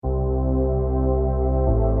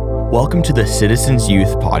Welcome to the Citizens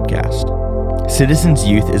Youth Podcast. Citizens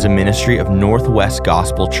Youth is a ministry of Northwest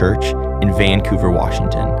Gospel Church in Vancouver,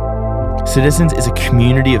 Washington. Citizens is a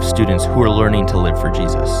community of students who are learning to live for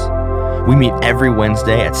Jesus. We meet every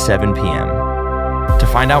Wednesday at 7 p.m. To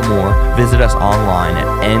find out more, visit us online at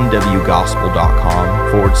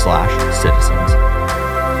nwgospel.com/citizens.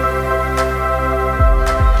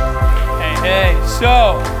 Hey,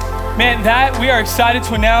 so, man, we are excited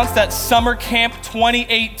to announce that Summer Camp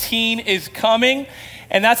 2018 is coming,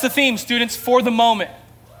 and that's the theme, students, for the moment.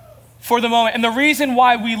 For the moment. And the reason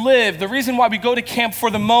why we go to camp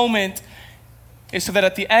for the moment is so that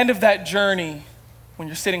at the end of that journey, when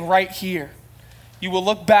you're sitting right here, you will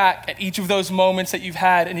look back at each of those moments that you've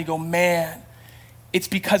had and you go, man, it's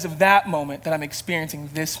because of that moment that I'm experiencing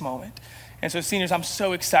this moment. And so seniors, I'm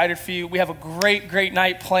so excited for you. We have a great, great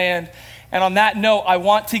night planned. And on that note, I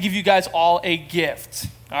want to give you guys all a gift,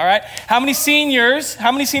 all right? How many seniors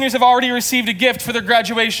have already received a gift for their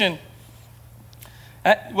graduation?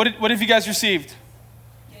 What have you guys received?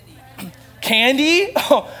 Candy?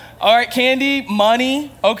 Oh, all right, candy,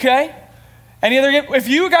 money, okay. Any other gift? If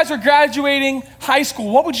you guys were graduating high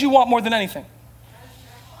school, what would you want more than anything?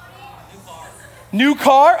 New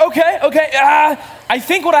car? Okay. I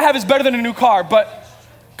think what I have is better than a new car, but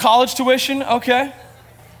college tuition, okay.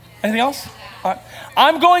 Anything else? All right.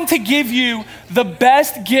 I'm going to give you the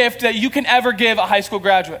best gift that you can ever give a high school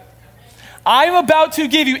graduate. I'm about to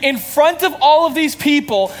give you, in front of all of these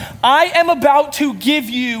people, I am about to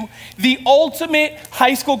give you the ultimate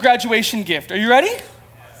high school graduation gift. Are you ready?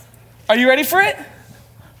 Are you ready for it?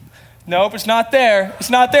 Nope, it's not there.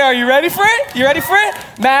 It's not there. Are you ready for it? You ready for it?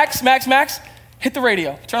 Max, hit the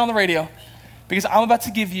radio. Turn on the radio. Because I'm about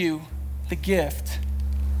to give you the gift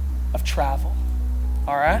of travel.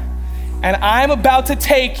 All right? And I'm about to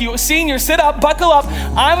take you, seniors, sit up, buckle up.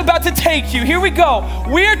 I'm about to take you, here we go.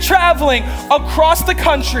 We're traveling across the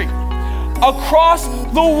country, across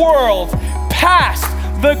the world, past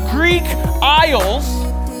the Greek Isles.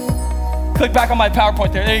 Click back on my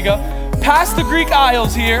PowerPoint there you go. Past the Greek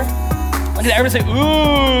Isles here. Everyone say,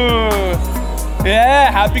 ooh.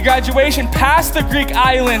 Yeah, happy graduation. Past the Greek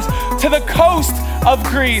islands to the coast of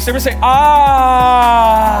Greece. Everyone say,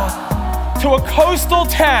 ah. To a coastal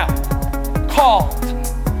town called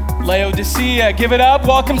Laodicea. Give it up.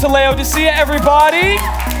 Welcome to Laodicea, everybody.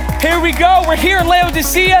 Here we go. We're here in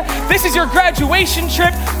Laodicea. This is your graduation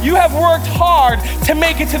trip. You have worked hard to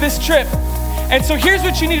make it to this trip. And so here's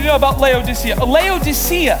what you need to know about Laodicea.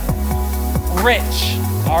 Laodicea, rich,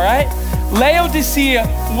 all right? Laodicea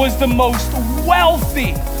was the most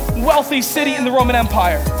wealthy city in the Roman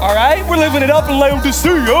Empire, all right? We're living it up in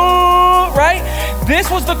Laodicea, right? This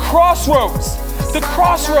was the crossroads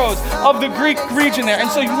of the Greek region there. And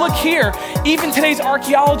so you look here, even today's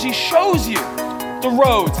archaeology shows you the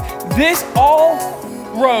roads. All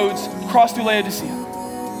roads cross through Laodicea.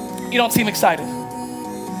 You don't seem excited.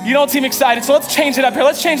 So let's change it up here.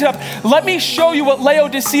 Let me show you what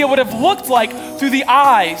Laodicea would have looked like through the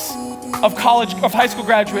eyes of high school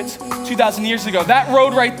graduates 2,000 years ago. That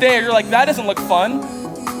road right there, you're like, that doesn't look fun.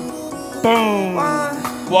 Boom.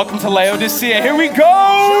 Welcome to Laodicea. Here we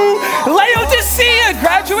go. Laodicea,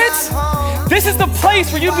 graduates. This is the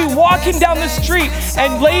place where you'd be walking down the street.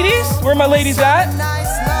 And ladies, where are my ladies at?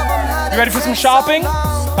 You ready for some shopping?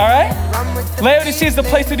 All right. Laodicea is the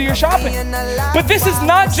place to do your shopping. But this is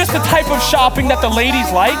not just the type of shopping that the ladies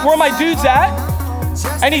like. Where are my dudes at?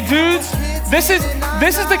 Any dudes? This is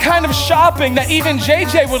the kind of shopping that even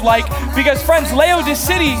JJ would like, because friends,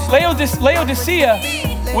 Laodicea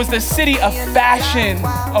was the city of fashion,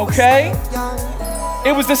 okay?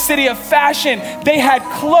 It was the city of fashion. They had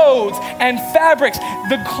clothes and fabrics.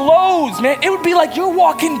 The clothes, man, it would be like you're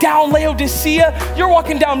walking down Laodicea, you're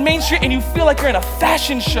walking down Main Street and you feel like you're in a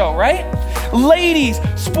fashion show, right? Ladies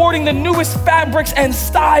sporting the newest fabrics and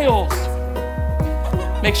styles.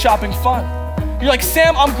 Make shopping fun. You're like,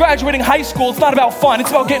 Sam, I'm graduating high school. It's not about fun. It's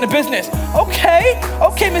about getting a business. Okay,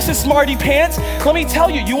 Mrs. Smarty Pants. Let me tell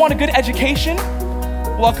you, you want a good education?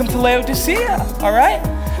 Welcome to Laodicea, all right?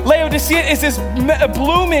 Laodicea is this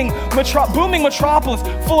booming metropolis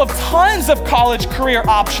full of tons of college career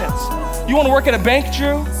options. You want to work at a bank,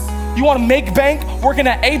 Drew? You want to make bank, working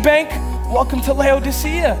at a bank? Welcome to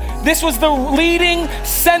Laodicea. This was the leading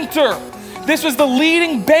center. This was the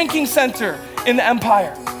leading banking center in the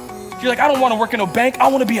empire. You're like, I don't want to work in a bank. I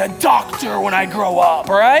want to be a doctor when I grow up,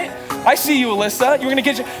 all right? I see you, Alyssa.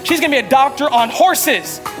 She's going to be a doctor on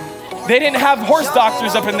horses. They didn't have horse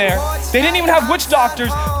doctors up in there. They didn't even have witch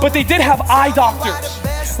doctors, but they did have eye doctors.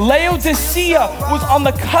 Laodicea was on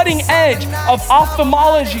the cutting edge of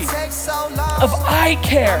ophthalmology, of eye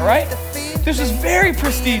care, right? This was very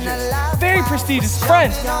prestigious, very prestigious.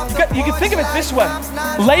 Friends, you can think of it this way.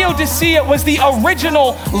 Laodicea was the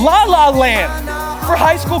original La La Land for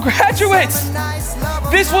high school graduates.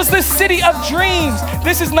 This was the city of dreams.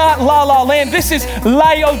 This is not La La Land. This is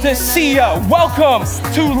Laodicea. Welcome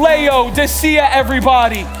to Laodicea,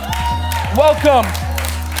 everybody. Welcome.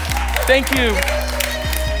 Thank you.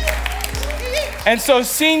 And so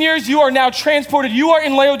seniors, you are now transported. You are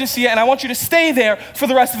in Laodicea, and I want you to stay there for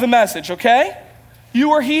the rest of the message, okay?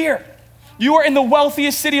 You are here. You are in the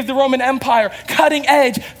wealthiest city of the Roman Empire, cutting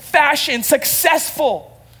edge, fashion,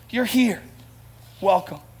 successful. You're here.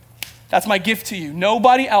 Welcome. That's my gift to you.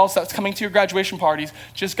 Nobody else that's coming to your graduation parties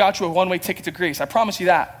just got you a one-way ticket to Greece. I promise you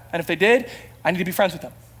that. And if they did, I need to be friends with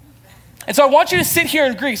them. And so I want you to sit here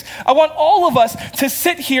in Greece. I want all of us to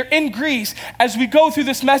sit here in Greece as we go through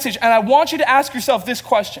this message. And I want you to ask yourself this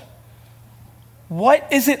question. What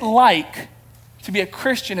is it like to be a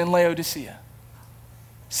Christian in Laodicea?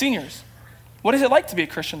 Seniors, what is it like to be a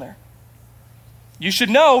Christian there? You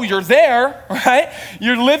should know you're there, right?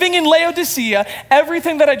 You're living in Laodicea.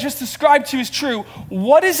 Everything that I just described to you is true.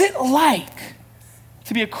 What is it like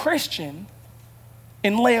to be a Christian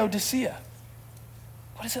in Laodicea?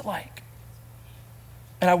 What is it like?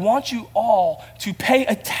 And I want you all to pay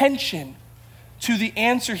attention to the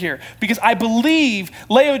answer here because I believe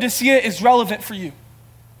Laodicea is relevant for you.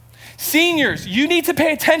 Seniors, you need to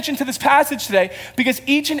pay attention to this passage today because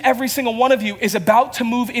each and every single one of you is about to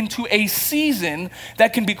move into a season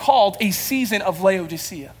that can be called a season of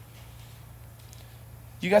Laodicea.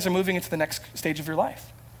 You guys are moving into the next stage of your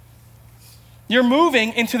life. You're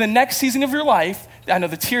moving into the next season of your life. I know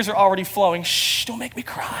the tears are already flowing. Shh, don't make me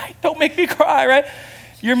cry. Don't make me cry, right?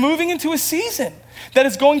 You're moving into a season that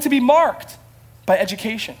is going to be marked by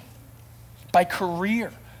education, by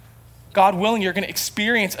career. God willing, you're going to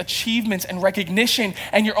experience achievements and recognition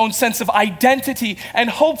and your own sense of identity and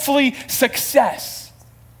hopefully success.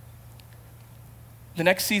 The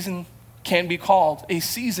next season can be called a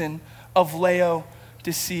season of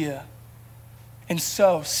Laodicea. And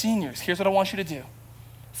so, seniors, here's what I want you to do.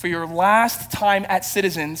 For your last time at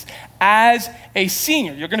Citizens as a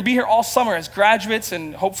senior, you're going to be here all summer as graduates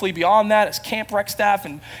and hopefully beyond that as camp rec staff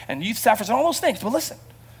and youth staffers and all those things. But listen,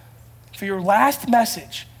 for your last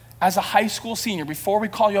message as a high school senior, before we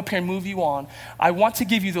call you up here and move you on, I want to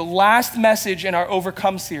give you the last message in our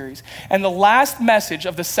Overcome series. And the last message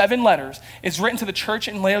of the 7 letters is written to the church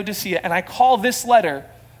in Laodicea. And I call this letter,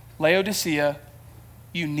 Laodicea,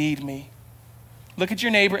 you need me. Look at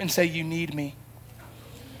your neighbor and say, you need me.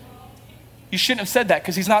 You shouldn't have said that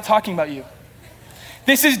because he's not talking about you.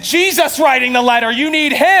 This is Jesus writing the letter. You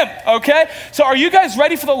need him, okay? So are you guys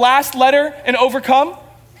ready for the last letter in Overcome?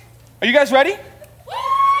 Are you guys ready?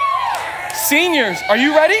 Seniors, are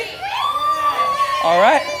you ready? All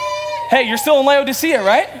right. Hey, you're still in Laodicea,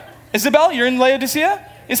 right? Isabel, you're in Laodicea?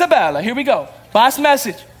 Isabella, here we go. Last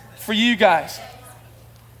message for you guys.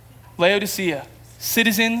 Laodicea,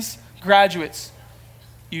 citizens, graduates,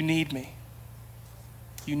 you need me.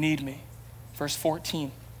 You need me. Verse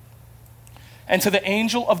 14. And to the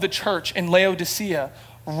angel of the church in Laodicea,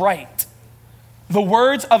 write the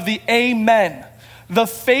words of the Amen, the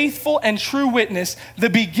faithful and true witness,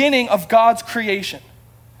 the beginning of God's creation.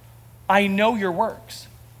 I know your works.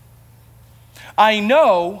 I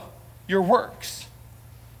know your works.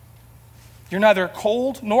 You're neither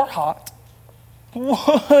cold nor hot.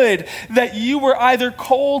 Would that you were either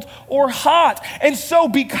cold or hot. And so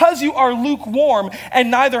because you are lukewarm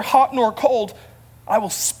and neither hot nor cold, I will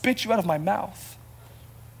spit you out of my mouth.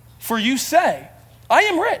 For you say, I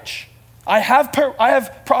am rich. I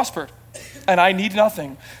have prospered and I need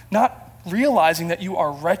nothing. Not realizing that you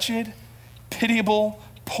are wretched, pitiable,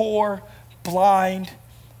 poor, blind,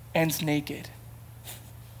 and naked.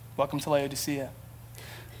 Welcome to Laodicea.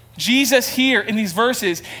 Jesus here in these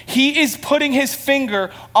verses, he is putting his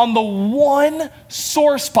finger on the one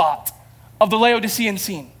sore spot of the Laodicean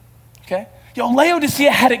scene, okay?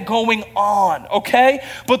 Laodicea had it going on, okay?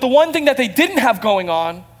 But the one thing that they didn't have going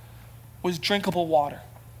on was drinkable water.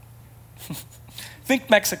 Think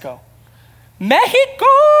Mexico. Mexico!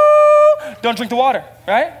 Don't drink the water,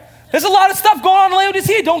 right? There's a lot of stuff going on in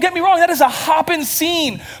Laodicea. Don't get me wrong, that is a hopping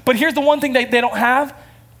scene. But here's the one thing they don't have,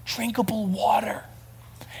 drinkable water.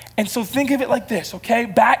 And so think of it like this,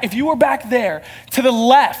 okay? If you were back there to the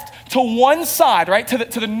left, to one side, right, to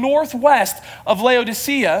the northwest of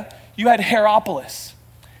Laodicea, you had Hierapolis.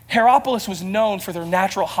 Hierapolis was known for their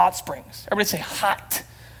natural hot springs. Everybody say hot.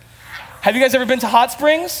 Have you guys ever been to hot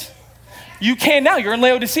springs? You can now. You're in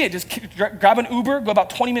Laodicea. Just grab an Uber, go about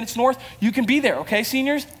 20 minutes north. You can be there, okay,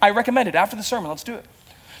 seniors? I recommend it after the sermon. Let's do it.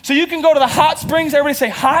 So you can go to the hot springs. Everybody say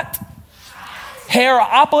hot.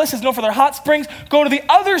 Hierapolis is known for their hot springs. Go to the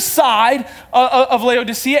other side of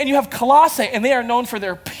Laodicea and you have Colossae, and they are known for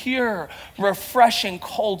their pure, refreshing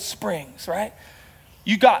cold springs, right?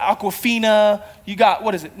 You got Aquafina, you got,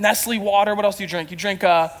 Nestle water. What else do you drink? You drink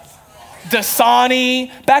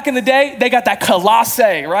Dasani. Back in the day, they got that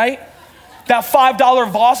Colossae, right? That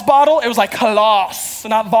 $5 Voss bottle, it was like Colosse,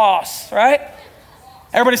 not Voss, right?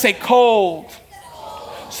 Everybody say cold.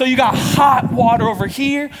 So you got hot water over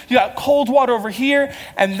here, you got cold water over here,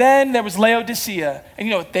 and then there was Laodicea. And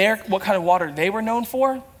you know what kind of water they were known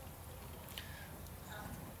for?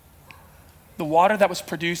 The water that was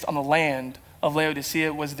produced on the land of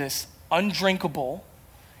Laodicea was this undrinkable,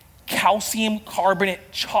 calcium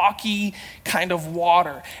carbonate, chalky kind of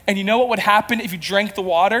water. And you know what would happen if you drank the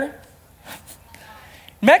water?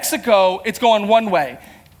 Mexico, it's going one way.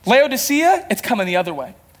 Laodicea, it's coming the other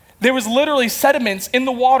way. There was literally sediments in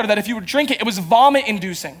the water that if you would drink it, it was vomit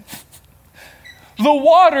inducing. The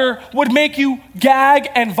water would make you gag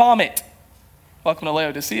and vomit. Welcome to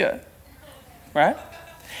Laodicea, right?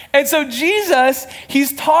 And so Jesus,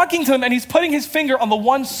 he's talking to him and he's putting his finger on the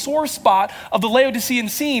one sore spot of the Laodicean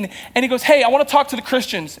scene. And he goes, hey, I want to talk to the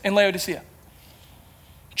Christians in Laodicea.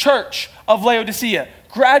 Church of Laodicea,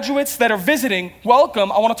 graduates that are visiting,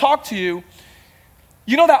 welcome, I want to talk to you.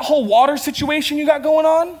 You know that whole water situation you got going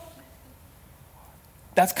on?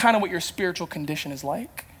 That's kind of what your spiritual condition is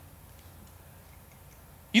like.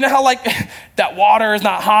 You know how like that water is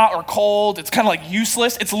not hot or cold, it's kind of like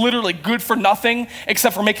useless, it's literally good for nothing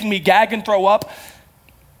except for making me gag and throw up?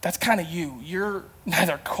 That's kind of you. You're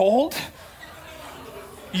neither cold,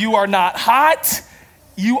 you are not hot,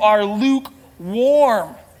 you are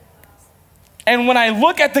lukewarm. And when I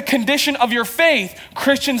look at the condition of your faith,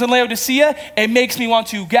 Christians in Laodicea, it makes me want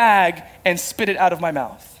to gag and spit it out of my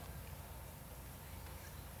mouth.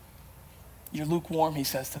 You're lukewarm, he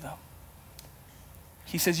says to them.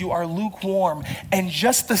 He says, you are lukewarm. And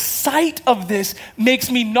just the sight of this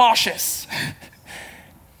makes me nauseous.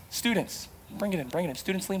 Students, bring it in.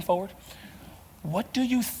 Students, lean forward. What do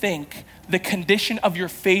you think the condition of your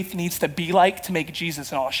faith needs to be like to make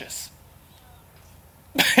Jesus nauseous?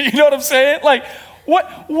 You know what I'm saying? Like,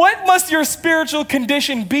 what must your spiritual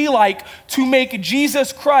condition be like to make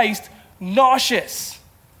Jesus Christ nauseous?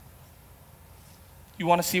 You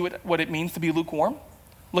want to see what it means to be lukewarm?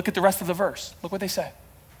 Look at the rest of the verse. Look what they say.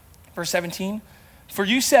 Verse 17, for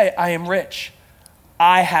you say, I am rich,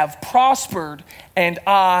 I have prospered, and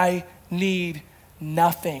I need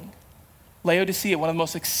nothing. Laodicea, one of the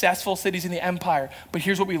most successful cities in the empire. But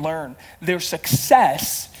here's what we learn. Their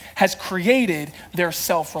success has created their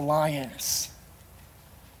self-reliance.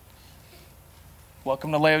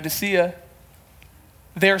 Welcome to Laodicea.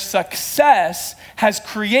 Their success has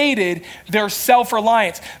created their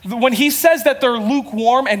self-reliance. When he says that they're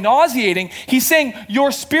lukewarm and nauseating, he's saying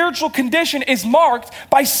your spiritual condition is marked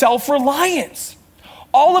by self-reliance.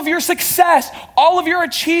 All of your success, all of your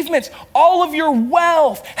achievements, all of your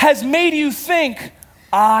wealth has made you think,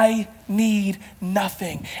 I need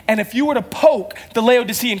nothing. And if you were to poke the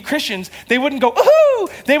Laodicean Christians, they wouldn't go, ooh,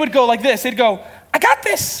 they would go like this. They'd go, I got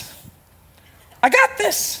this. I got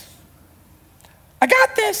this. I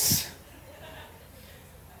got this.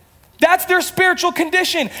 That's their spiritual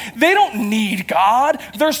condition. They don't need God.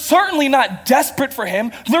 They're certainly not desperate for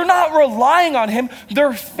him. They're not relying on him.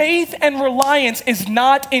 Their faith and reliance is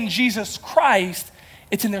not in Jesus Christ.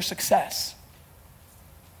 It's in their success.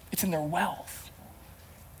 It's in their wealth.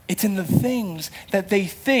 It's in the things that they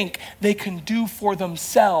think they can do for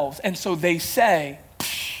themselves. And so they say,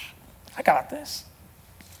 I got this.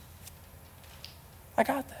 I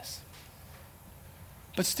got this.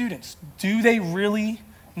 But students, do they really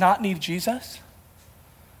not need Jesus?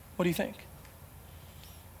 What do you think?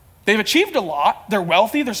 They've achieved a lot. They're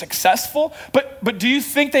wealthy. They're successful. But do you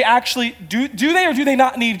think they actually, do they or do they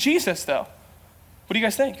not need Jesus though? What do you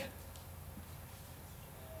guys think?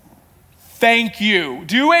 Thank you.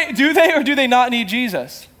 Do they or do they not need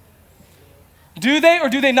Jesus? Do they or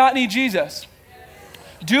do they not need Jesus?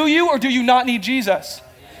 Do you or do you not need Jesus?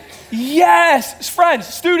 Yes, friends,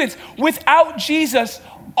 students, without Jesus,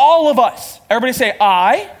 all of us, everybody say,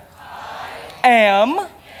 I am.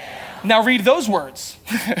 Now read those words.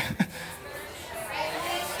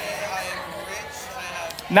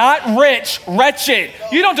 Not rich, wretched.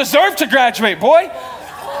 You don't deserve to graduate, boy.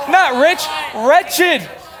 Not rich, wretched.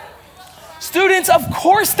 Students, of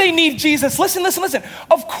course they need Jesus. Listen.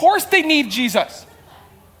 Of course they need Jesus.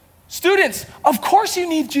 Students, of course you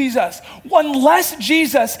need Jesus. Unless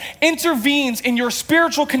Jesus intervenes in your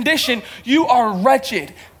spiritual condition, you are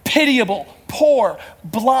wretched, pitiable, poor,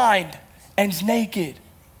 blind, and naked.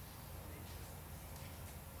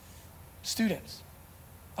 Students,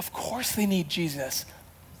 of course they need Jesus,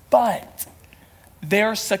 but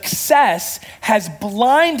their success has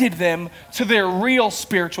blinded them to their real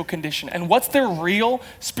spiritual condition. And what's their real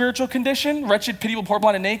spiritual condition? Wretched, pitiable, poor,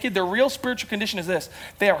 blind, and naked. Their real spiritual condition is this: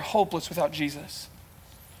 they are hopeless without Jesus.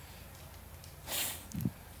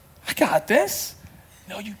 I got this.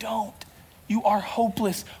 No, you don't. You are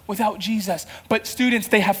hopeless without Jesus. But students,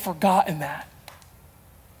 they have forgotten that.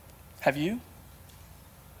 Have you?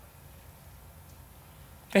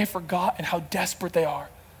 They have forgotten how desperate they are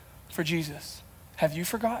for Jesus. Have you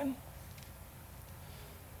forgotten?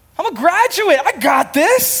 I'm a graduate. I got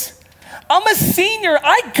this. I'm a senior.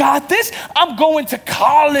 I got this. I'm going to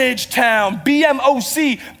college town,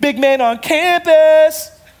 BMOC, big man on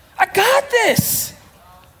campus. I got this.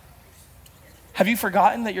 Have you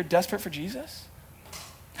forgotten that you're desperate for Jesus?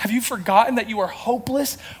 Have you forgotten that you are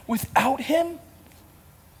hopeless without him?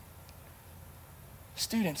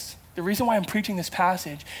 Students, the reason why I'm preaching this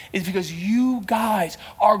passage is because you guys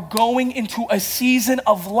are going into a season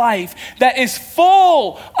of life that is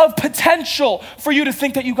full of potential for you to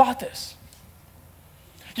think that you got this.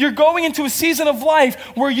 You're going into a season of life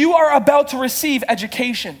where you are about to receive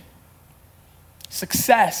education,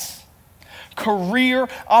 success, career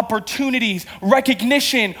opportunities,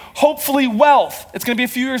 recognition, hopefully wealth. It's going to be a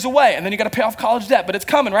few years away, and then you got to pay off college debt, but it's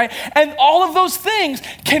coming, right? And all of those things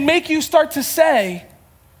can make you start to say,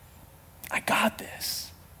 I got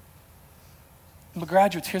this. But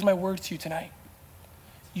graduates, here's my word to you tonight.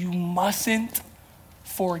 You mustn't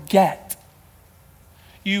forget.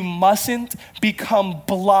 You mustn't become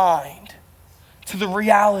blind to the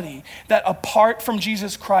reality that apart from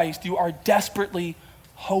Jesus Christ, you are desperately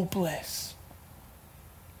hopeless.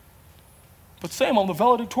 But Sam, I'm the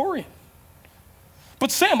valedictorian.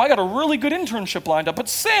 But Sam, I got a really good internship lined up. But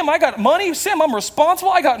Sam, I got money. Sam, I'm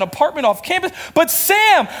responsible. I got an apartment off campus. But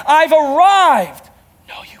Sam, I've arrived.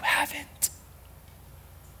 No, you haven't.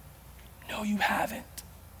 No, you haven't.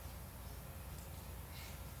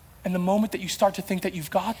 And the moment that you start to think that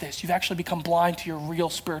you've got this, you've actually become blind to your real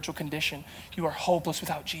spiritual condition. You are hopeless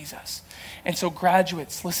without Jesus. And so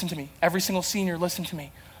graduates, listen to me. Every single senior, listen to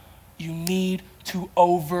me. You need to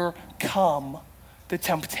overcome the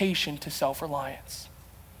temptation to self-reliance.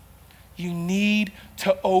 You need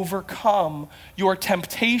to overcome your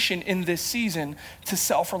temptation in this season to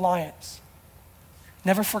self-reliance.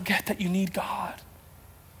 Never forget that you need God.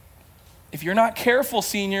 If you're not careful,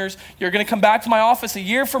 seniors, you're going to come back to my office a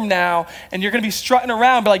year from now and you're going to be strutting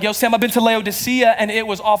around, be like, yo, Sam, I've been to Laodicea and it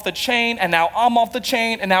was off the chain and now I'm off the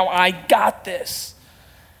chain and now I got this.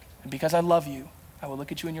 And because I love you, I will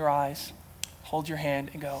look at you in your eyes, hold your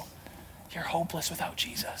hand and go, you're hopeless without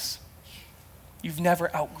Jesus. You've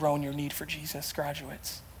never outgrown your need for Jesus,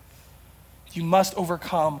 graduates. You must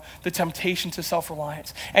overcome the temptation to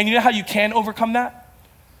self-reliance. And you know how you can overcome that?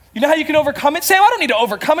 You know how you can overcome it? Sam, I don't need to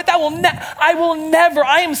overcome it. I will never.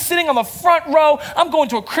 I am sitting on the front row. I'm going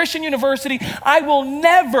to a Christian university. I will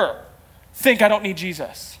never think I don't need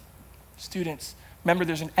Jesus. Students, remember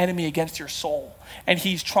there's an enemy against your soul, and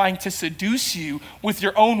he's trying to seduce you with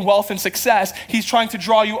your own wealth and success. He's trying to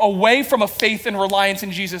draw you away from a faith and reliance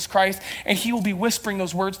in Jesus Christ, and he will be whispering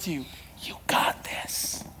those words to you. You got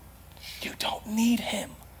this. You don't need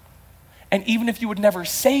him. And even if you would never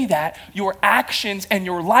say that, your actions and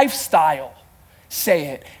your lifestyle say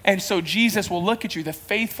it. And so Jesus will look at you, the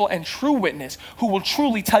faithful and true witness, who will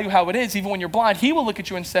truly tell you how it is, even when you're blind. He will look at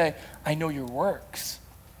you and say, I know your works.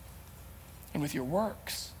 And with your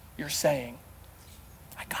works, you're saying,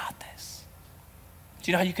 I got this.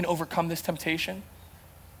 Do you know how you can overcome this temptation?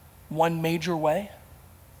 One major way: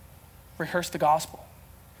 rehearse the gospel.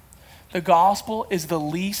 The gospel is the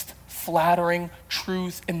least flattering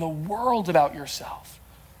truth in the world about yourself.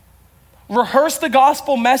 Rehearse the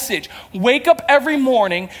gospel message. Wake up every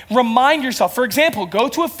morning, remind yourself. For example, go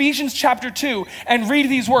to Ephesians chapter 2 and read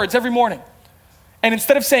these words every morning. And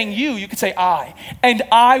instead of saying you could say I. And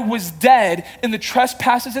I was dead in the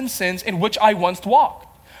trespasses and sins in which I once walked.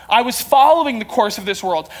 I was following the course of this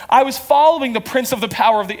world. I was following the prince of the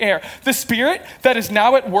power of the air, the spirit that is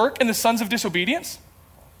now at work in the sons of disobedience.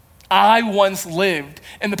 I once lived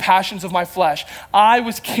in the passions of my flesh. I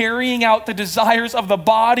was carrying out the desires of the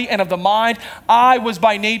body and of the mind. I was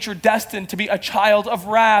by nature destined to be a child of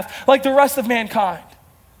wrath, like the rest of mankind.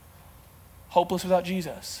 Hopeless without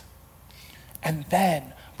Jesus. And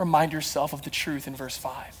then remind yourself of the truth in verse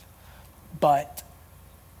 5. But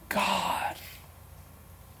God.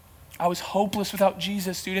 I was hopeless without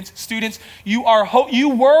Jesus, students. Students, you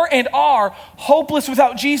were and are hopeless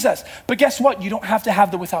without Jesus. But guess what? You don't have to have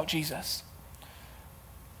the without Jesus.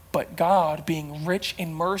 But God, being rich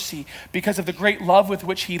in mercy, because of the great love with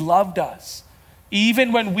which he loved us,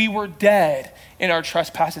 even when we were dead in our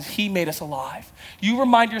trespasses, he made us alive. You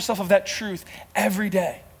remind yourself of that truth every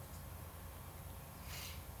day.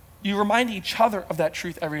 You remind each other of that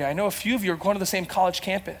truth every day. I know a few of you are going to the same college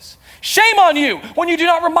campus. Shame on you when you do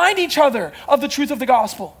not remind each other of the truth of the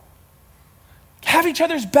gospel. Have each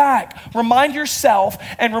other's back. Remind yourself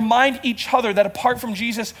and remind each other that apart from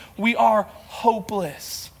Jesus, we are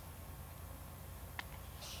hopeless.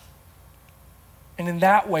 And in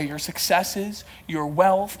that way, your successes, your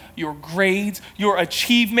wealth, your grades, your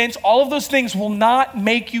achievements, all of those things will not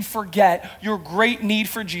make you forget your great need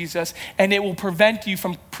for Jesus, and it will prevent you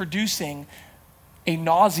from producing a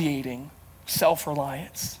nauseating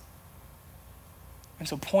self-reliance. And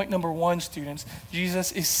so point number one, students,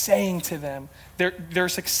 Jesus is saying to them, their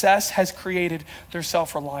success has created their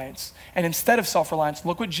self-reliance. And instead of self-reliance,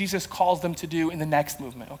 look what Jesus calls them to do in the next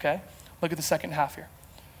movement, okay? Look at the second half here.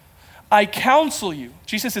 I counsel you.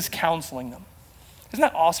 Jesus is counseling them. Isn't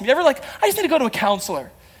that awesome? You ever I just need to go to a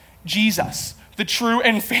counselor. Jesus, the true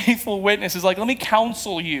and faithful witness, is like, let me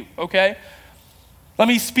counsel you, okay? Let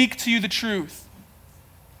me speak to you the truth.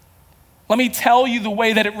 Let me tell you the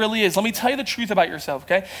way that it really is. Let me tell you the truth about yourself,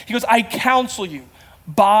 okay? He goes, I counsel you,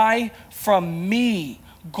 buy from me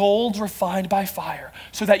gold refined by fire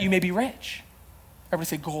so that you may be rich. Everybody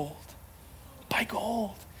say gold. Buy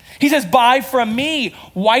gold. He says, buy from me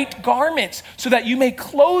white garments so that you may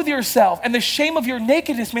clothe yourself and the shame of your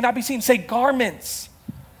nakedness may not be seen. Say garments.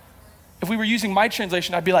 If we were using my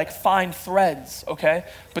translation, I'd be like fine threads, okay?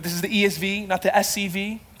 But this is the ESV, not the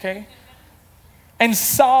SCV, okay? And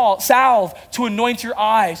salve to anoint your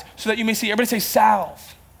eyes so that you may see. Everybody say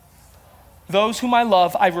salve. Those whom I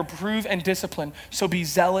love, I reprove and discipline. So be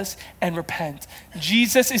zealous and repent.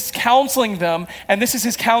 Jesus is counseling them, and this is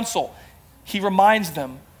his counsel. He reminds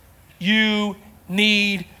them, you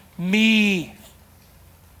need me.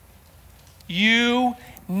 You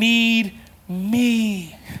need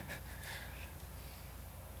me.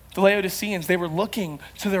 The Laodiceans, they were looking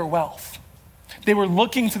to their wealth. They were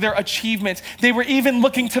looking to their achievements. They were even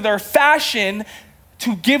looking to their fashion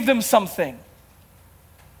to give them something.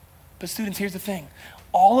 But students, here's the thing.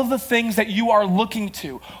 All of the things that you are looking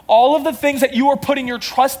to, all of the things that you are putting your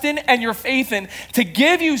trust in and your faith in to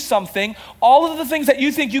give you something, all of the things that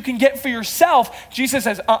you think you can get for yourself, Jesus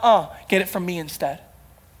says, get it from me instead.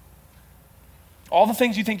 All the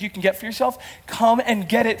things you think you can get for yourself, come and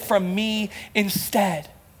get it from me instead.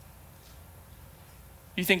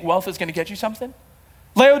 You think wealth is going to get you something?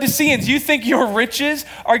 Laodiceans, you think your riches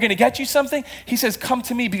are going to get you something? He says, come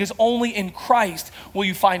to me because only in Christ will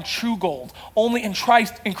you find true gold. Only in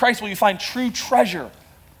Christ will you find true treasure.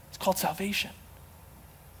 It's called salvation.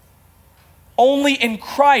 Only in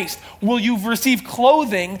Christ will you receive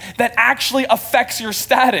clothing that actually affects your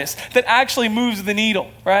status, that actually moves the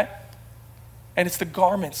needle, right? And it's the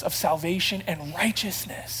garments of salvation and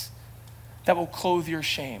righteousness that will clothe your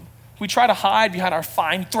shame. We try to hide behind our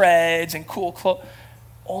fine threads and cool clothes.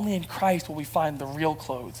 Only in Christ will we find the real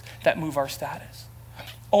clothes that move our status.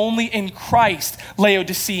 Only in Christ,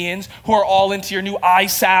 Laodiceans, who are all into your new eye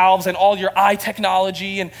salves and all your eye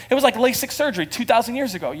technology. And it was like LASIK surgery 2,000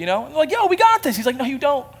 years ago, you know? And they're like, yo, we got this. He's like, no, you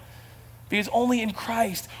don't. Because only in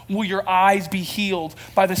Christ will your eyes be healed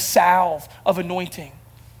by the salve of anointing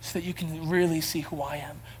so that you can really see who I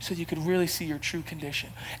am, so that you can really see your true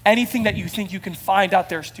condition. Anything that you think you can find out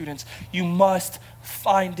there, students, you must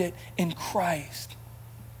find it in Christ.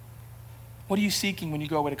 What are you seeking when you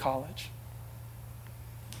go away to college?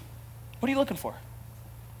 What are you looking for?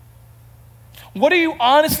 What are you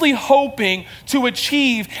honestly hoping to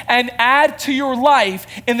achieve and add to your life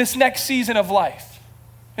in this next season of life,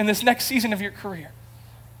 in this next season of your career?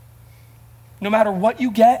 No matter what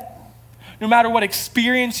you get, no matter what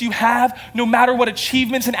experience you have, no matter what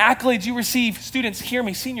achievements and accolades you receive, students, hear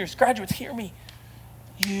me, seniors, graduates, hear me.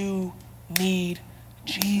 You need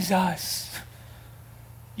Jesus.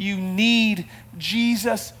 You need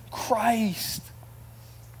Jesus Christ.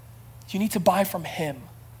 You need to buy from him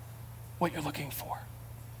what you're looking for.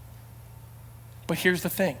 But here's the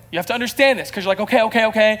thing. You have to understand this because you're like,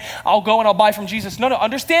 okay, I'll go and I'll buy from Jesus. No,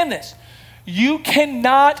 understand this. You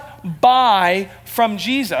cannot buy from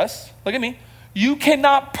Jesus. Look at me. You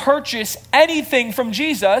cannot purchase anything from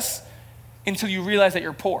Jesus until you realize that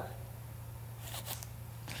you're poor.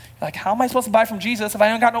 Like, how am I supposed to buy from Jesus if I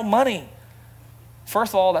don't got no money?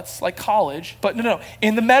 First of all, that's like college. But no.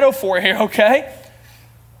 In the metaphor here, okay?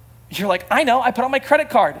 You're like, I know, I put on my credit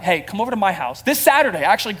card. Hey, come over to my house. This Saturday,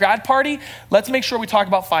 actually grad party, let's make sure we talk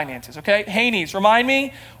about finances, okay? Haney's, remind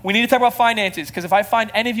me, we need to talk about finances, because if I find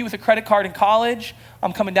any of you with a credit card in college,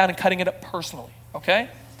 I'm coming down and cutting it up personally, okay?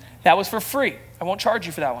 That was for free. I won't charge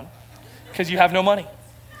you for that one, because you have no money.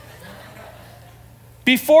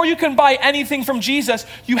 Before you can buy anything from Jesus,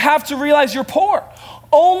 you have to realize you're poor.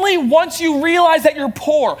 Only once you realize that you're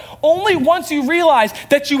poor, only once you realize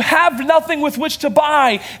that you have nothing with which to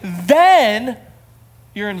buy, then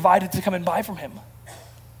you're invited to come and buy from him.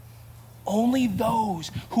 Only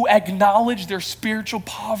those who acknowledge their spiritual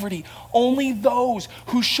poverty, only those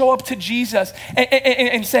who show up to Jesus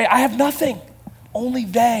and say, I have nothing, only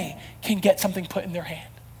they can get something put in their hand.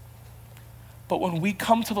 But when we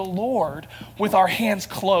come to the Lord with our hands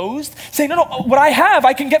closed, saying, no, what I have,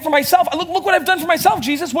 I can get for myself. Look what I've done for myself,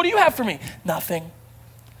 Jesus. What do you have for me? Nothing.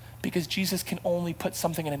 Because Jesus can only put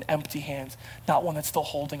something in an empty hand, not one that's still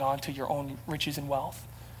holding on to your own riches and wealth.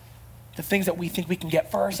 The things that we think we can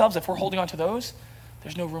get for ourselves, if we're holding on to those,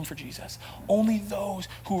 there's no room for Jesus. Only those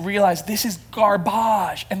who realize this is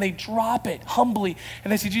garbage and they drop it humbly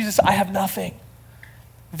and they say, Jesus, I have nothing.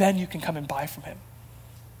 Then you can come and buy from him.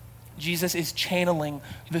 Jesus is channeling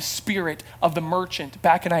the spirit of the merchant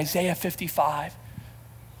back in Isaiah 55.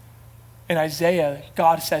 In Isaiah,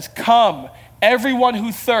 God says, come, everyone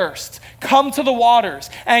who thirsts, come to the waters.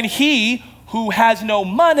 And he who has no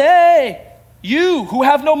money, you who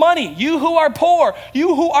have no money, you who are poor,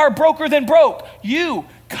 you who are broker than broke, you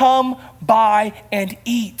come buy and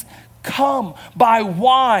eat. Come buy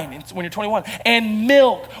wine when you're 21 and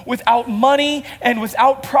milk without money and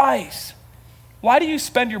without price. Why do you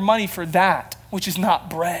spend your money for that, which is not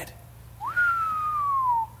bread?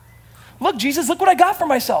 Look, Jesus, look what I got for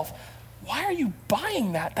myself. Why are you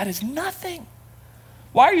buying that? That is nothing.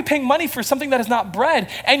 Why are you paying money for something that is not bread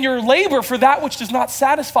and your labor for that which does not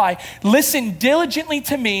satisfy? Listen diligently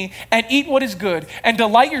to me and eat what is good and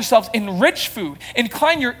delight yourselves in rich food.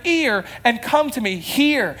 Incline your ear and come to me.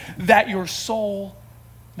 Hear that your soul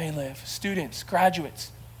may live. Students,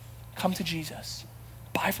 graduates, come to Jesus.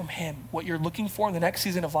 Buy from him what you're looking for in the next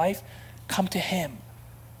season of life. Come to him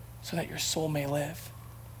so that your soul may live.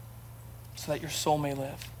 So that your soul may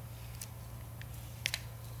live.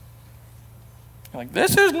 You're like,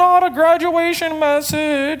 this is not a graduation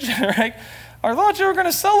message, right? I thought you were going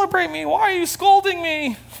to celebrate me. Why are you scolding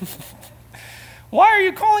me? Why are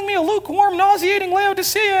you calling me a lukewarm, nauseating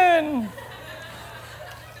Laodicean?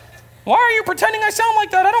 Why are you pretending I sound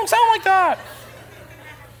like that? I don't sound like that.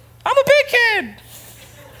 I'm a big kid.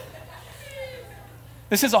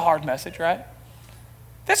 This is a hard message, right?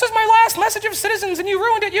 This was my last message of Citizens and you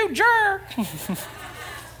ruined it, you jerk.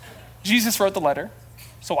 Jesus wrote the letter,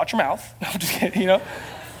 so watch your mouth. No, I'm just kidding,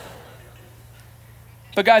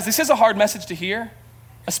 But guys, this is a hard message to hear,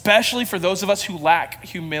 especially for those of us who lack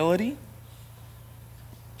humility,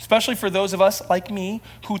 especially for those of us like me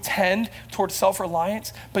who tend towards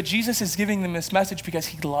self-reliance. But Jesus is giving them this message because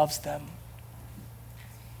he loves them,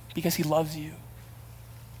 because he loves you.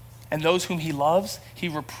 And those whom he loves, he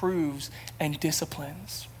reproves and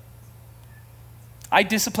disciplines. I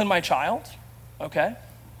discipline my child, okay?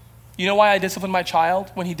 You know why I discipline my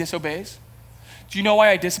child when he disobeys? Do you know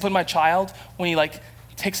why I discipline my child when he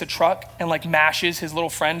takes a truck and mashes his little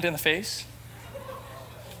friend in the face?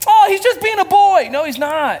 Oh, he's just being a boy. No, he's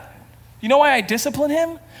not. You know why I discipline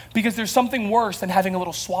him? Because there's something worse than having a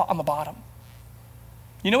little swat on the bottom.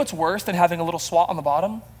 You know what's worse than having a little swat on the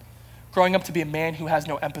bottom? Growing up to be a man who has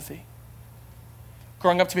no empathy.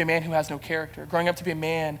 Growing up to be a man who has no character. Growing up to be a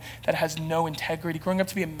man that has no integrity. Growing up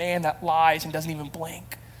to be a man that lies and doesn't even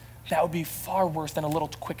blink. That would be far worse than a little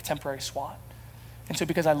quick temporary swat. And so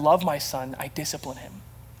because I love my son, I discipline him.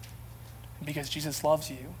 And because Jesus loves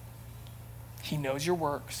you, he knows your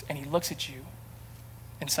works and he looks at you.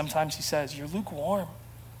 And sometimes he says, you're lukewarm.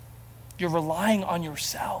 You're relying on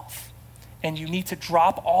yourself. And you need to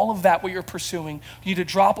drop all of that, what you're pursuing. You need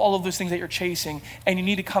to drop all of those things that you're chasing. And you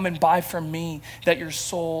need to come and buy from me that your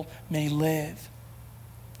soul may live.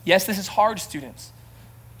 Yes, this is hard, students.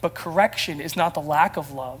 But correction is not the lack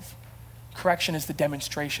of love. Correction is the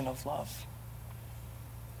demonstration of love.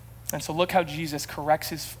 And so look how Jesus corrects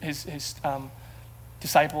his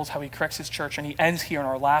disciples, how he corrects his church. And he ends here in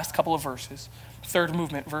our last couple of verses. Third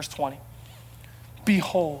movement, verse 20.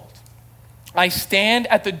 Behold, I stand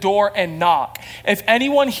at the door and knock. If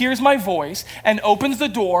anyone hears my voice and opens the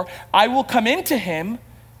door, I will come into him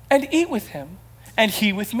and eat with him, and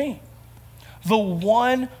he with me. The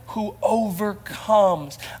one who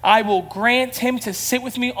overcomes, I will grant him to sit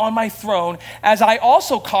with me on my throne, as I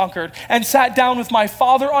also conquered and sat down with my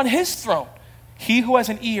Father on his throne. He who has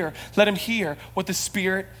an ear, let him hear what the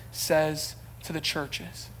Spirit says to the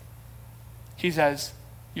churches. He says,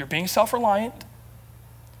 you're being self-reliant.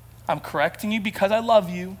 I'm correcting you because I love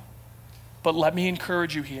you, but let me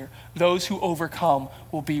encourage you here. Those who overcome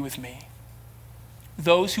will be with me.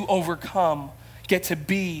 Those who overcome get to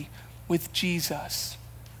be with Jesus.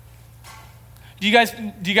 Do you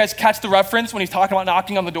guys catch the reference when he's talking about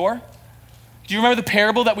knocking on the door? Do you remember the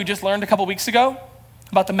parable that we just learned a couple weeks ago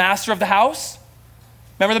about the master of the house?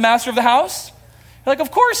 Remember the master of the house? You're like,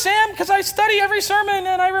 of course, Sam, because I study every sermon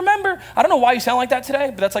and I remember. I don't know why you sound like that today,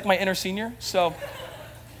 but that's like my inner senior. So,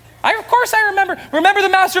 of course I remember. Remember the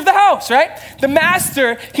master of the house, right? The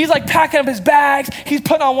master, he's like packing up his bags. He's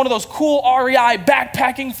putting on one of those cool REI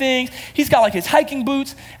backpacking things. He's got like his hiking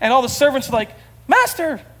boots, and all the servants are like,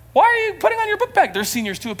 Master, why are you putting on your book bag? They're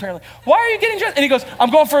seniors too, apparently. Why are you getting dressed? And he goes,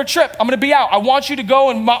 I'm going for a trip. I'm going to be out. I want you to go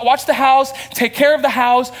and watch the house, take care of the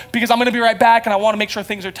house, because I'm going to be right back, and I want to make sure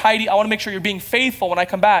things are tidy. I want to make sure you're being faithful when I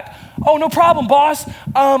come back. Oh, no problem, boss.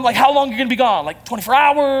 Like, how long are you going to be gone? Like 24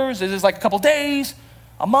 hours? Is this like a couple days?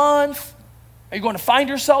 A month? Are you going to find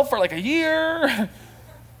yourself for like a year?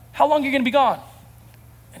 How long are you going to be gone?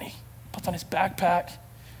 And he puts on his backpack,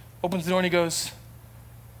 opens the door, and he goes,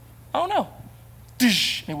 I don't know. And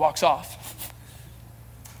he walks off.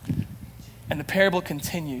 And the parable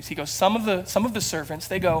continues. He goes, some of the servants,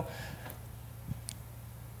 they go,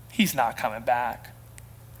 he's not coming back.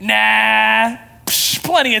 Nah,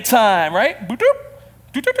 plenty of time, right?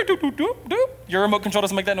 Your remote control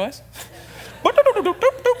doesn't make that noise?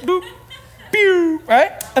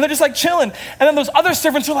 Right? And they're just like chilling. And then those other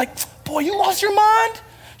servants are like, boy, you lost your mind?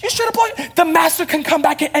 You should have. The master can come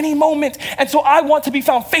back at any moment. And so I want to be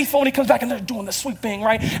found faithful when he comes back, and they're doing the sweeping,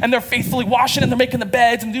 right? And they're faithfully washing, and they're making the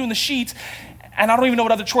beds and doing the sheets. And I don't even know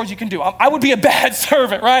what other chores you can do. I would be a bad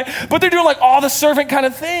servant, right? But they're doing like all the servant kind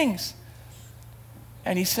of things.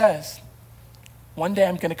 And he says, one day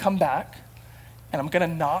I'm going to come back, and I'm going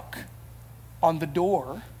to knock on the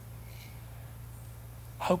door.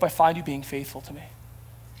 I hope I find you being faithful to me.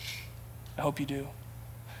 I hope you do.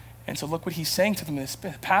 And so look what he's saying to them in this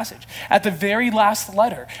passage. At the very last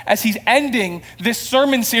letter, as he's ending this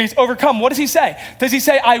sermon series, Overcome, what does he say? Does he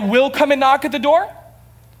say, I will come and knock at the door?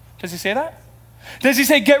 Does he say that? Does he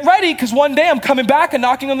say, get ready, because one day I'm coming back and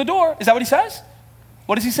knocking on the door? Is that what he says?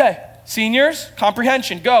 What does he say? Seniors,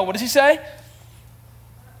 comprehension, go. What does he say?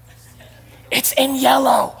 It's in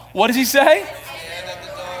yellow. What does he say?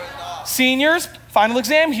 Seniors, final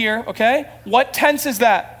exam here, okay? What tense is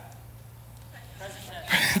that?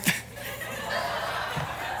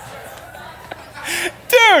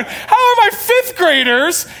 Dude, how are my fifth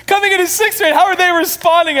graders coming into sixth grade? How are they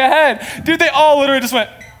responding ahead? Dude, they all literally just went,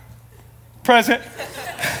 present.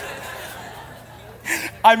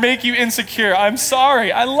 I make you insecure. I'm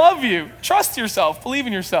sorry. I love you. Trust yourself. Believe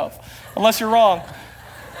in yourself. Unless you're wrong.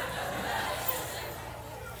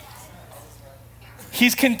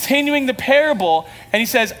 He's continuing the parable, and he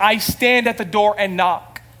says, I stand at the door and knock.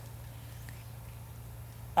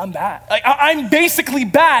 I'm back. Like, I'm basically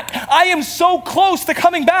back. I am so close to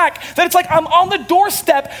coming back that it's like I'm on the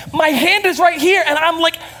doorstep. My hand is right here, and I'm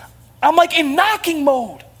like in knocking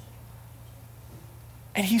mode.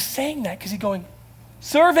 And he's saying that because he's going,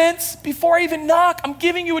 servants, before I even knock, I'm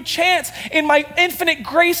giving you a chance. In my infinite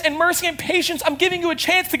grace and mercy and patience, I'm giving you a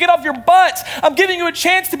chance to get off your butts. I'm giving you a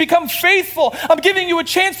chance to become faithful. I'm giving you a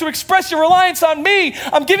chance to express your reliance on me.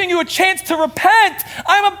 I'm giving you a chance to repent.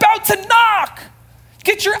 I'm about to knock.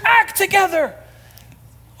 Get your act together.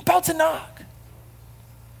 I'm about to knock.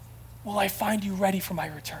 Will I find you ready for my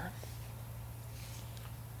return?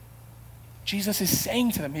 Jesus is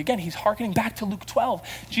saying to them, again, he's hearkening back to Luke 12.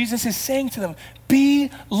 Jesus is saying to them, be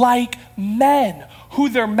like men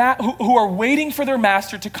who are waiting for their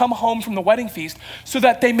master to come home from the wedding feast so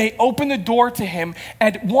that they may open the door to him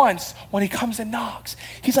at once when he comes and knocks.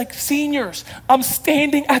 He's like, seniors, I'm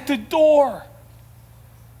standing at the door.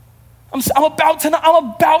 I'm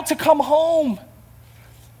about to come home.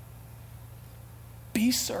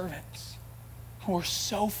 Be servants who are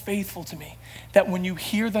so faithful to me that when you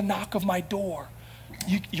hear the knock of my door,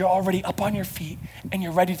 you're already up on your feet and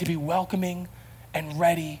you're ready to be welcoming and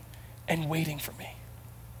ready and waiting for me.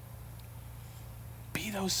 Be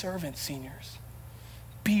those servants, seniors.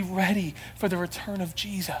 Be ready for the return of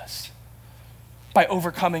Jesus by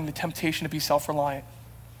overcoming the temptation to be self-reliant.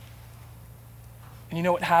 And you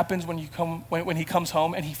know what happens when he comes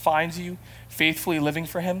home and he finds you faithfully living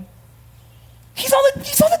for him? He's on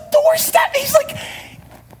the doorstep. He's like,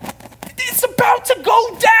 it's about to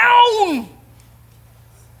go down.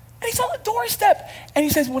 And he's on the doorstep. And he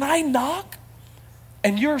says, when I knock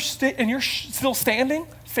and you're still standing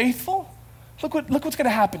faithful, look what's going to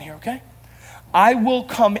happen here, okay? I will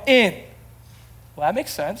come in. Well, that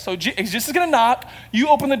makes sense. So Jesus is going to knock. You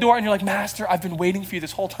open the door and you're like, Master, I've been waiting for you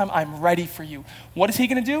this whole time. I'm ready for you. What is he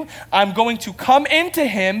going to do? I'm going to come into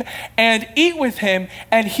him and eat with him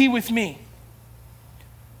and he with me.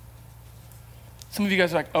 Some of you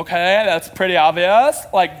guys are like, okay, that's pretty obvious.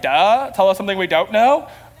 Like, duh, tell us something we don't know.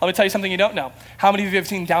 Let me tell you something you don't know. How many of you have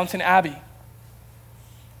seen Downton Abbey?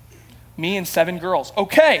 Me and 7 girls.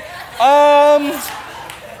 Okay.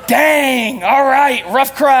 Dang, all right,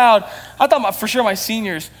 rough crowd. I thought for sure my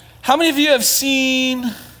seniors. How many of you have seen,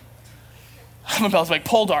 I'm about to like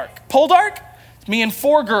Poldark. Poldark? It's me and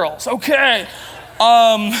 4 girls. Okay.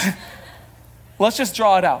 Let's just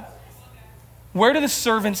draw it out. Where do the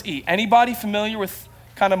servants eat? Anybody familiar with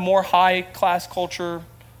kind of more high class culture?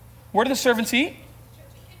 Where do the servants eat?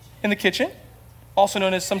 In the kitchen, also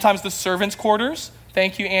known as sometimes the servants' quarters.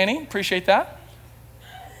 Thank you, Annie, appreciate that.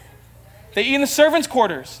 They eat in the servants'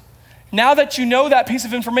 quarters. Now that you know that piece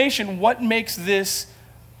of information, what makes this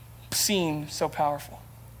scene so powerful?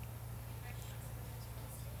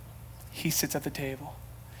 He sits at the table.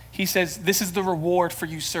 He says, this is the reward for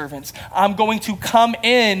you servants. I'm going to come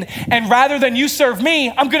in, and rather than you serve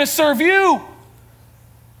me, I'm going to serve you.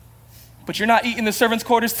 But you're not eating the servants'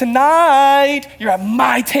 quarters tonight. You're at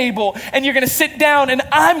my table, and you're going to sit down, and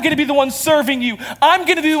I'm going to be the one serving you. I'm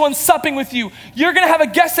going to be the one supping with you. You're going to have a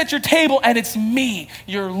guest at your table, and it's me,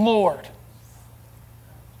 your Lord.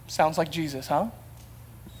 Sounds like Jesus, huh?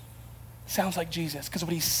 Sounds like Jesus, because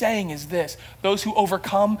what he's saying is this: those who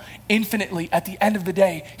overcome infinitely, at the end of the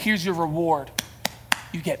day, here's your reward.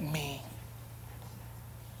 You get me.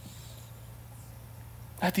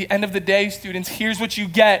 At the end of the day, students, here's what you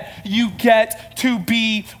get. You get to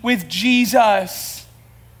be with Jesus.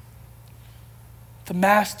 The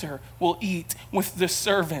master will eat with the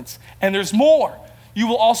servants. And there's more. You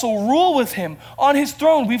will also rule with him on his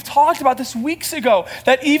throne. We've talked about this weeks ago,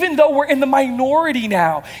 that even though we're in the minority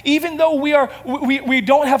now, even though we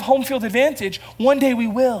don't have home field advantage, one day we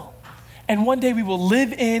will. And one day we will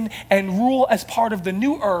live in and rule as part of the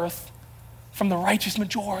new earth from the righteous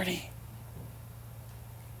majority.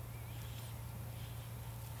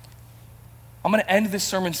 I'm going to end this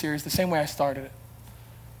sermon series the same way I started it.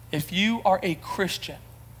 If you are a Christian,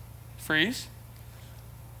 freeze.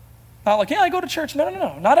 Not like, yeah, I go to church.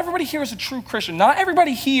 No. Not everybody here is a true Christian. Not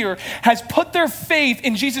everybody here has put their faith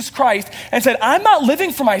in Jesus Christ and said, I'm not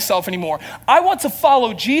living for myself anymore. I want to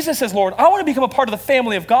follow Jesus as Lord. I want to become a part of the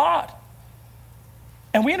family of God.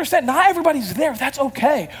 And we understand not everybody's there. That's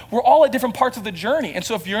okay. We're all at different parts of the journey. And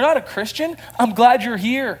so if you're not a Christian, I'm glad you're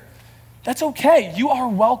here. That's okay. You are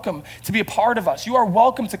welcome to be a part of us. You are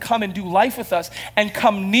welcome to come and do life with us and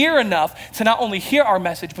come near enough to not only hear our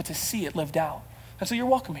message, but to see it lived out. And so you're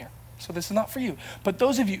welcome here. So this is not for you. But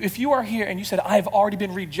those of you, if you are here and you said, I've already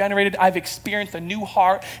been regenerated, I've experienced a new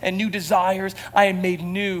heart and new desires, I am made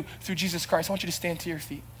new through Jesus Christ, I want you to stand to your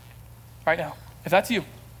feet right now. If that's you,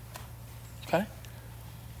 okay?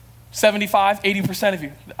 75, 80% of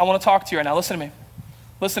you, I want to talk to you right now. Listen to me.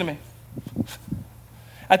 Listen to me.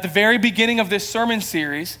 At the very beginning of this sermon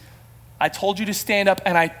series, I told you to stand up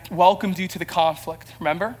and I welcomed you to the conflict.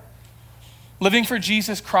 Remember? Living for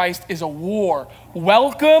Jesus Christ is a war.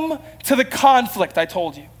 Welcome to the conflict, I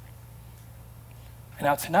told you. And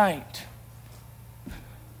now tonight,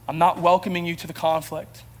 I'm not welcoming you to the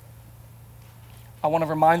conflict. I want to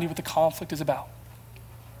remind you what the conflict is about.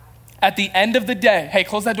 At the end of the day, hey,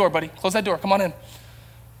 close that door, buddy. Close that door. Come on in.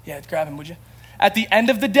 Yeah, grab him, would you? At the end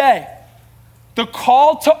of the day, the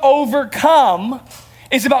call to overcome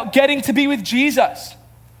is about getting to be with Jesus.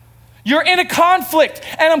 You're in a conflict,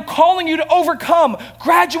 and I'm calling you to overcome.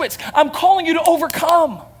 Graduates, I'm calling you to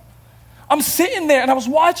overcome. I'm sitting there, and I was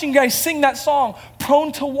watching you guys sing that song,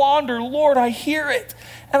 Prone to Wander. Lord, I hear it.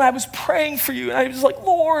 And I was praying for you, and I was like,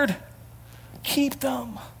 Lord, keep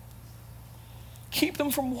them. Keep them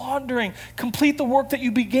from wandering. Complete the work that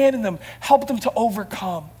you began in them. Help them to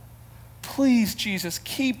overcome. Please, Jesus,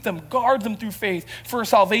 keep them, guard them through faith for a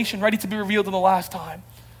salvation ready to be revealed in the last time,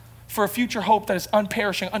 for a future hope that is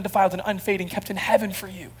unperishing, undefiled, and unfading, kept in heaven for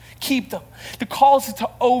you. Keep them. The call is to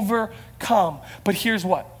overcome. But here's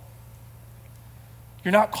what.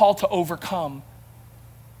 You're not called to overcome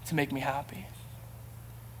to make me happy.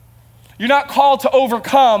 You're not called to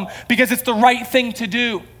overcome because it's the right thing to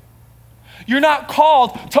do. You're not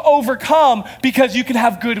called to overcome because you can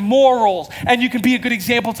have good morals and you can be a good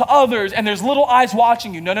example to others and there's little eyes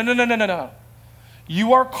watching you. No.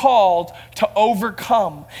 You are called to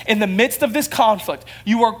overcome in the midst of this conflict.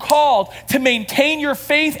 You are called to maintain your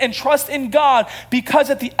faith and trust in God, because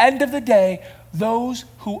at the end of the day, those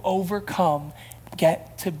who overcome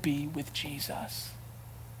get to be with Jesus.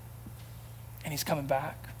 and he's coming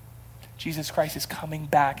back. Jesus Christ is coming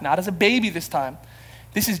back, not as a baby this time.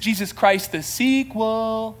 This is Jesus Christ, the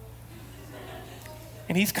sequel.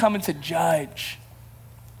 And he's coming to judge.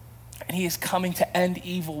 And he is coming to end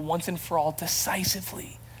evil once and for all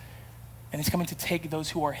decisively. And he's coming to take those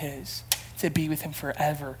who are his to be with him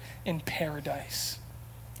forever in paradise.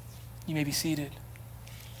 You may be seated.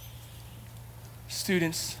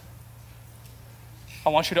 Students, I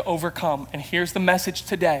want you to overcome. And here's the message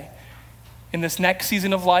today. In this next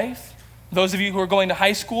season of life, those of you who are going to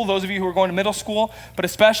high school, those of you who are going to middle school, but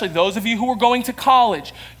especially those of you who are going to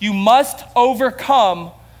college, you must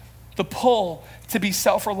overcome the pull to be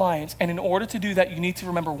self-reliant. And in order to do that, you need to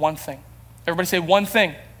remember one thing. Everybody say one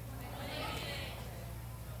thing.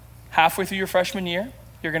 Halfway through your freshman year,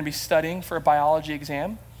 you're going to be studying for a biology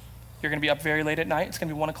exam. You're going to be up very late at night. It's going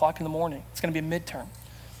to be 1 o'clock in the morning. It's going to be a midterm.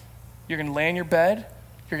 You're going to lay in your bed.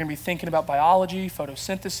 You're going to be thinking about biology,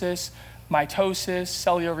 photosynthesis, mitosis,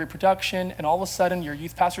 cellular reproduction, and all of a sudden your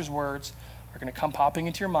youth pastor's words are going to come popping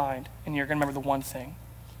into your mind, and you're going to remember the one thing.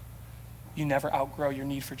 You never outgrow your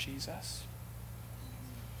need for Jesus.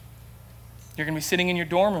 You're going to be sitting in your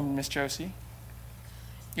dorm room, Miss Josie.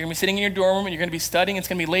 You're going to be sitting in your dorm room, and you're going to be studying. It's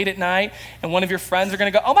going to be late at night, and one of your friends are going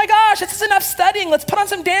to go, oh my gosh, this is enough studying. Let's put on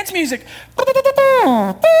some dance music.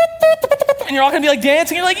 And you're all going to be like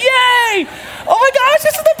dancing. You're like, yay! Oh my gosh,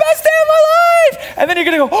 this is the best day of my life! And then you're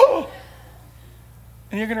going to go, oh!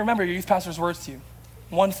 And you're going to remember your youth pastor's words to you.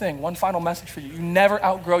 One thing, one final message for you. You never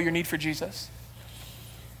outgrow your need for Jesus.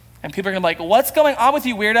 And people are going to be like, what's going on with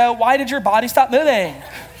you, weirdo? Why did your body stop moving?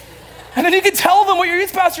 And then you can tell them what your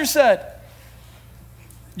youth pastor said.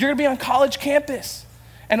 You're going to be on college campus.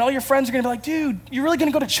 And all your friends are going to be like, dude, you're really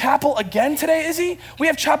going to go to chapel again today, Izzy? We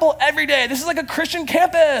have chapel every day. This is like a Christian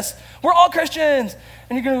campus. We're all Christians.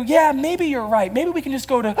 And you're going to go, yeah, maybe you're right. Maybe we can just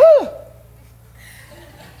go to, And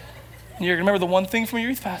you're going to remember the one thing from your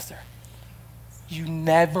youth pastor. You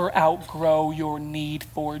never outgrow your need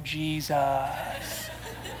for Jesus.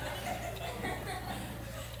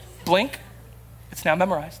 Blink. It's now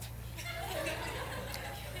memorized.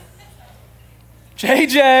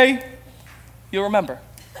 JJ, you'll remember.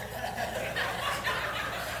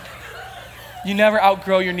 You never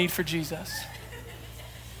outgrow your need for Jesus.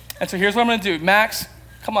 And so here's what I'm going to do. Max,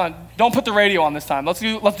 come on. Don't put the radio on this time. Let's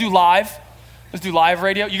do live. Let's do live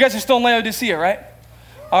radio. You guys are still in Laodicea, right?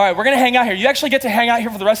 All right, we're going to hang out here. You actually get to hang out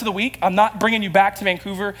here for the rest of the week. I'm not bringing you back to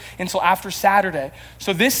Vancouver until after Saturday.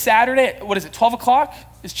 So this Saturday, what is it, 12 o'clock?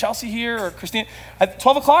 Is Chelsea here or Christine? At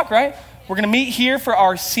 12 o'clock, right? We're going to meet here for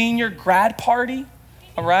our senior grad party,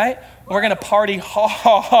 all right? We're going to party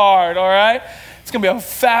hard, all right? It's going to be a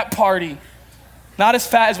fat party. Not as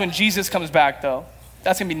fat as when Jesus comes back, though.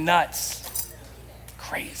 That's going to be nuts.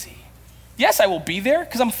 Crazy. Yes, I will be there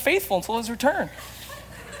because I'm faithful until his return.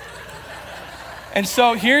 And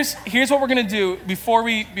so here's what we're going to do before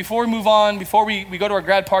we move on, before we go to our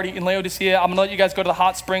grad party in Laodicea. I'm going to let you guys go to the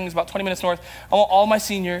hot springs about 20 minutes north. I want all my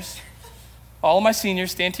seniors,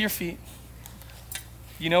 stand to your feet.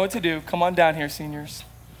 You know what to do. Come on down here, seniors.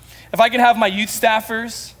 If I can have my youth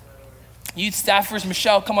staffers,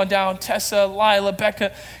 Michelle, come on down. Tessa, Lila,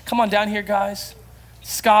 Becca, come on down here, guys.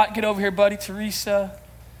 Scott, get over here, buddy. Teresa,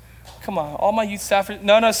 come on. All my youth staffers.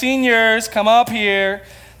 No, seniors, come up here.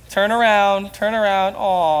 Turn around.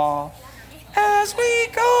 Aw. As we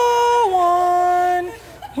go on,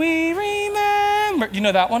 we remember. You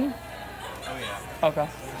know that one? Oh, yeah. Okay.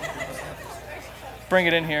 Bring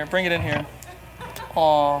it in here.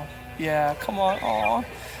 Aw. Yeah, come on. Aw.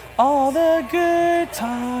 All the good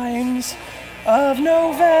times of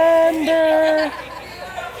November.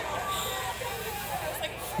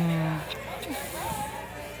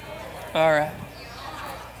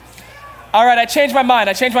 All right, I changed my mind.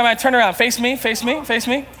 Turn around. Face me.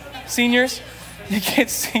 Seniors, you can't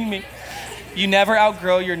see me. You never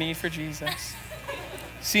outgrow your need for Jesus.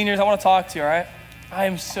 Seniors, I want to talk to you, all right? I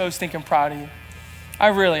am so stinking proud of you. I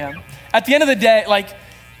really am. At the end of the day,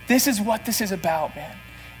 this is what this is about, man.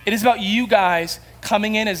 It is about you guys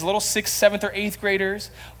coming in as little 6th, 7th, or 8th graders,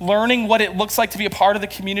 learning what it looks like to be a part of the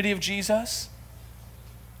community of Jesus.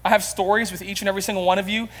 I have stories with each and every single one of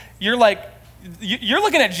you. You're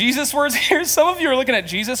looking at Jesus words here. Some of you are looking at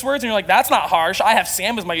Jesus words and you're like, that's not harsh. I have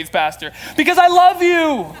Sam as my youth pastor because I love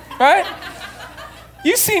you, right?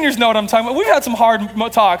 You seniors know what I'm talking about. We've had some hard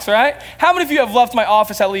talks, right? How many of you have left my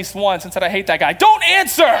office at least once and said, I hate that guy? Don't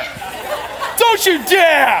answer. Don't you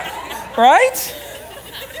dare, right?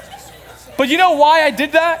 But you know why I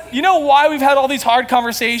did that? You know why we've had all these hard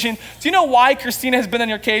conversations? Do you know why Christina has been on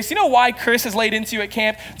your case? Do you know why Chris has laid into you at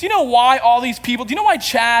camp? Do you know why all these people, do you know why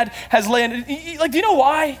Chad has laid, do you know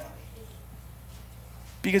why?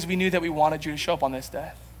 because we knew that we wanted you to show up on this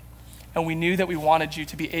day. And we knew that we wanted you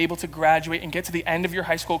to be able to graduate and get to the end of your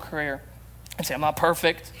high school career and say, I'm not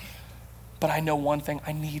perfect, but I know one thing,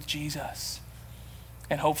 I need Jesus.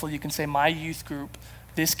 And hopefully you can say, my youth group,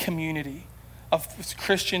 this community of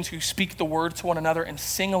Christians who speak the word to one another and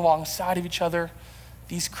sing alongside of each other,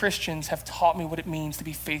 these Christians have taught me what it means to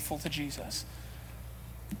be faithful to Jesus.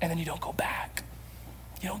 And then you don't go back.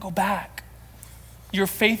 You don't go back. Your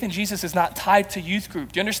faith in Jesus is not tied to youth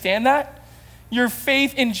group. Do you understand that? Your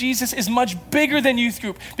faith in Jesus is much bigger than youth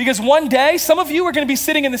group, because one day, some of you are going to be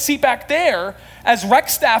sitting in the seat back there as rec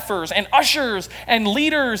staffers and ushers and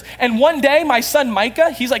leaders. And one day, my son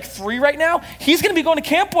Micah, he's like 3 right now, he's going to be going to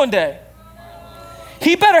camp one day.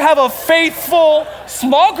 He better have a faithful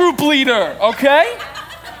small group leader, okay?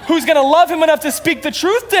 Who's going to love him enough to speak the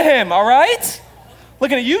truth to him, all right?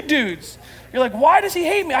 Looking at you dudes. You're like, why does he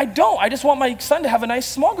hate me? I don't. I just want my son to have a nice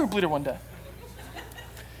small group leader one day.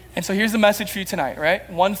 And so here's the message for you tonight, right?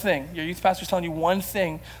 One thing, your youth pastor's telling you one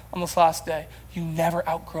thing on this last day. You never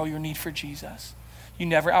outgrow your need for Jesus. You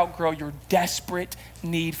never outgrow your desperate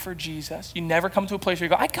need for Jesus. You never come to a place where you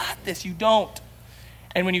go, I got this. You don't.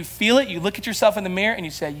 And when you feel it, you look at yourself in the mirror and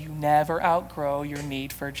you say, you never outgrow your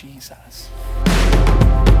need for Jesus.